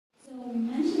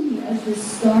as a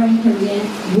starring Korean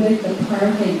with the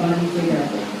perfect body figure.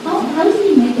 How did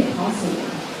you make it possible?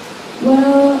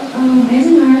 Well, as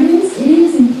an artist, it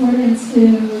is important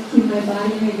to keep my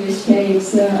body in a good shape,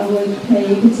 so I would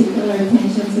pay particular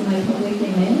attention to my public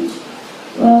image.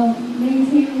 Well,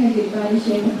 maintaining a good body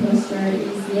shape and posture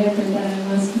is the effort that I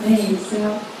must make.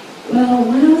 So, well,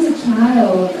 when I was a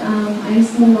child, I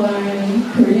used to learn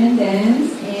Korean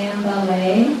dance and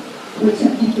ballet, which I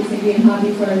think is a good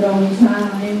hobby for a growing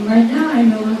child. And right now, I'm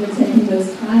no longer taking those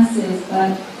classes,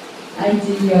 but I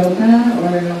do yoga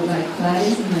or like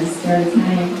Pilates in my spare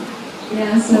time.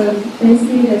 Yeah, so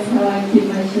basically that's how I keep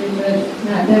my shape, but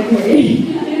not that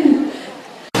great.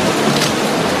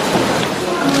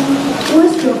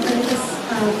 What's your favorite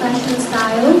fashion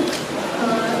style?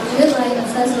 Do you like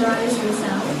accessorize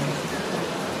yourself?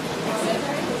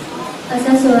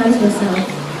 Accessorize yourself.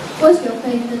 What's your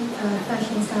favorite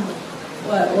fashion style?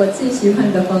 我最喜欢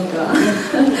的风格，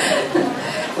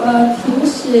我平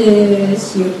时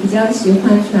比较喜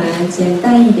欢穿简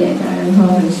单一点的，然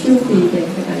后很舒服一点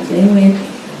的感觉。因为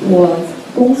我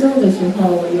工作的时候，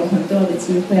我有很多的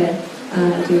机会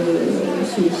就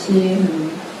是一些很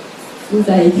复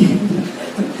杂一点的、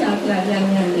很漂漂亮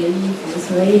亮的衣服，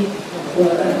所以我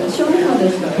胸套的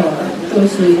时候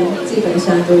基本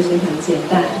上都是很简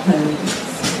单、很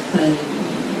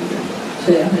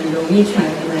容易穿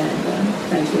的那样的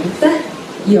感觉，但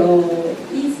有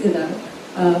意思的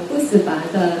不死板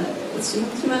的是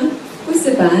吗？不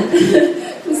死板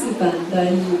的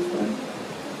衣服，